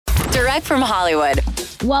Direct from Hollywood.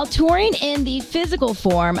 While touring in the physical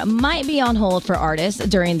form might be on hold for artists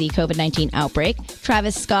during the COVID-19 outbreak,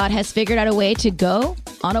 Travis Scott has figured out a way to go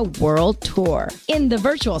on a world tour in the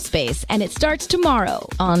virtual space, and it starts tomorrow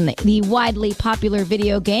on the widely popular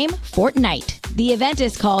video game Fortnite. The event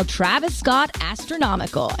is called Travis Scott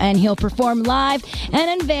Astronomical, and he'll perform live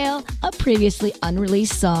and unveil a previously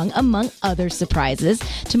unreleased song, among other surprises.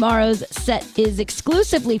 Tomorrow's set is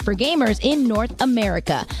exclusively for gamers in North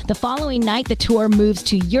America. The following night, the tour moves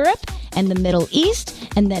to Europe and the Middle East,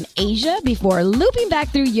 and then Asia, before looping back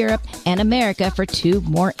through Europe and America for 2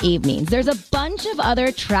 more evenings. There's a bunch of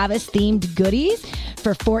other Travis-themed goodies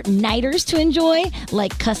for Fortniters to enjoy,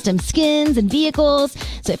 like custom skins and vehicles.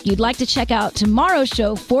 So if you'd like to check out tomorrow's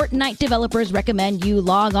show, Fortnite developers recommend you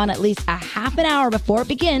log on at least a half an hour before it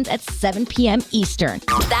begins at 7 p.m. Eastern.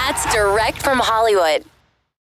 That's Direct from Hollywood.